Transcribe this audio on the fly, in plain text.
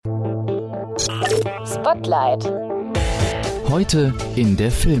Spotlight. Heute in der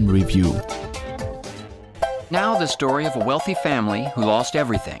Filmreview. Now the story of a wealthy family who lost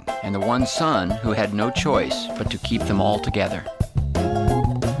everything and the one son who had no choice but to keep them all together.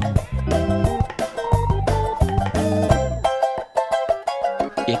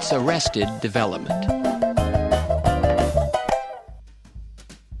 It's Arrested Development.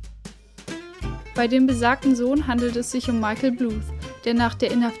 Bei dem besagten Sohn handelt es sich um Michael Bluth, der nach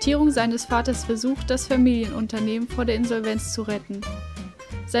der Inhaftierung seines Vaters versucht, das Familienunternehmen vor der Insolvenz zu retten.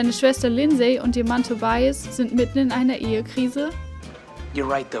 Seine Schwester Lindsay und ihr Mann Tobias sind mitten in einer Ehekrise. You're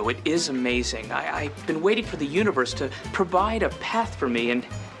right, though. It is amazing. I've been waiting for the universe to provide a path for me, and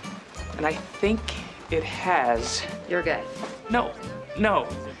I think it has. You're gay. No,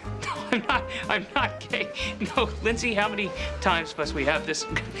 I'm not gay. No, Lindsay, how many times must we have this?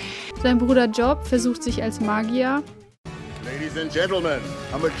 Sein Bruder Job versucht sich als Magier. Ladies and gentlemen,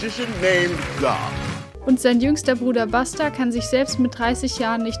 a magician named God. Und sein jüngster Bruder Buster kann sich selbst mit 30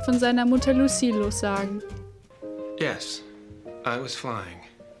 Jahren nicht von seiner Mutter Lucille lossagen. Yes, I was flying,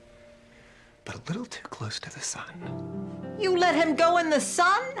 but a little too close to the sun. You let him go in the sun?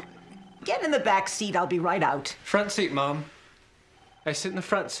 Get in the back seat, I'll be right out. Front seat, Mom. I sit in the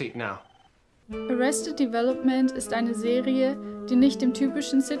front seat now. Arrested Development ist eine Serie, die nicht im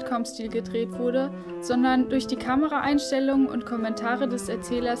typischen Sitcom-Stil gedreht wurde, sondern durch die Kameraeinstellungen und Kommentare des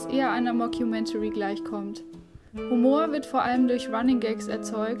Erzählers eher einer Mockumentary gleichkommt. Humor wird vor allem durch Running Gags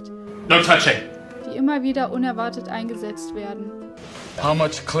erzeugt, No touching. die immer wieder unerwartet eingesetzt werden. How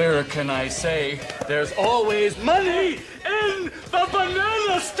much clearer can I say? There's always money in the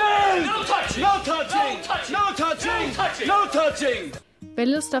banana stand! No touching! No touching! No touching! No touching! No touching! Wer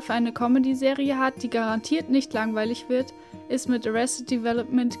Lust auf eine Comedy-Serie hat, die garantiert nicht langweilig wird, ist mit Arrested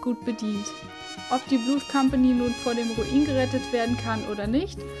Development gut bedient. Ob die Bluth Company nun vor dem Ruin gerettet werden kann oder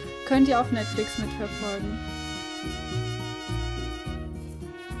nicht, könnt ihr auf Netflix mitverfolgen.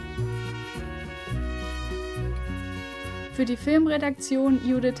 Für die Filmredaktion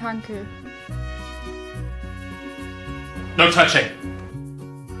Judith. No touching.